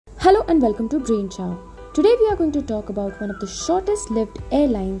Hello and welcome to Brain Chow. Today we are going to talk about one of the shortest lived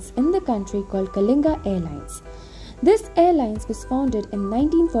airlines in the country called Kalinga Airlines. This airlines was founded in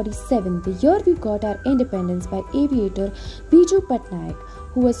 1947, the year we got our independence, by aviator Biju Patnaik,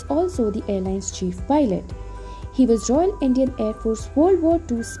 who was also the airline's chief pilot. He was Royal Indian Air Force World War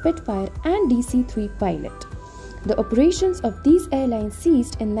II Spitfire and DC-3 pilot. The operations of these airlines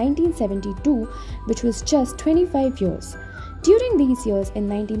ceased in 1972, which was just 25 years. During these years, in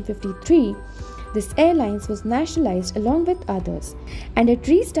 1953, this airlines was nationalized along with others, and it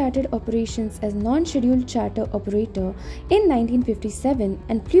restarted operations as non-scheduled charter operator in 1957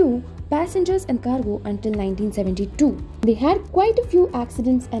 and flew passengers and cargo until 1972. They had quite a few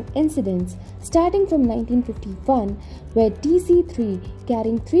accidents and incidents, starting from 1951, where DC-3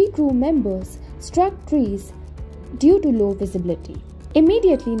 carrying 3 crew members struck trees due to low visibility.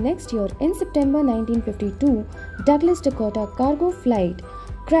 Immediately next year, in September 1952, Douglas Dakota cargo flight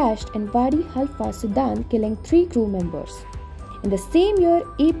crashed in Wadi Halfa, Sudan, killing 3 crew members. In the same year,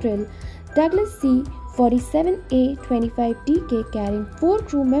 April, Douglas C-47A-25DK carrying 4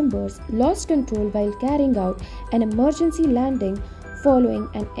 crew members lost control while carrying out an emergency landing following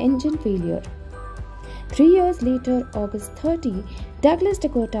an engine failure. 3 years later, August 30, Douglas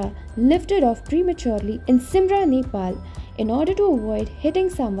Dakota lifted off prematurely in Simra, Nepal, in order to avoid hitting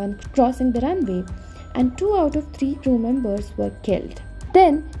someone crossing the runway, and 2 out of 3 crew members were killed.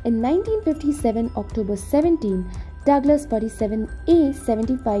 Then, in 1957, October 17, Douglas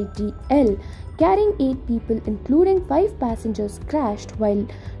 47A-75DL carrying 8 people including 5 passengers crashed while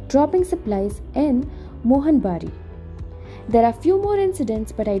dropping supplies in Mohanbari. There are few more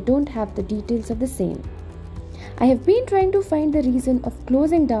incidents, but I don't have the details of the same. I have been trying to find the reason of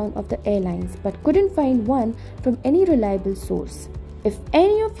closing down of the airlines but couldn't find one from any reliable source. If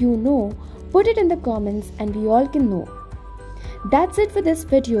any of you know, put it in the comments and we all can know. That's it for this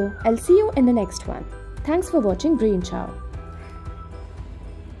video. I'll see you in the next one. Thanks for watching Brain Chow.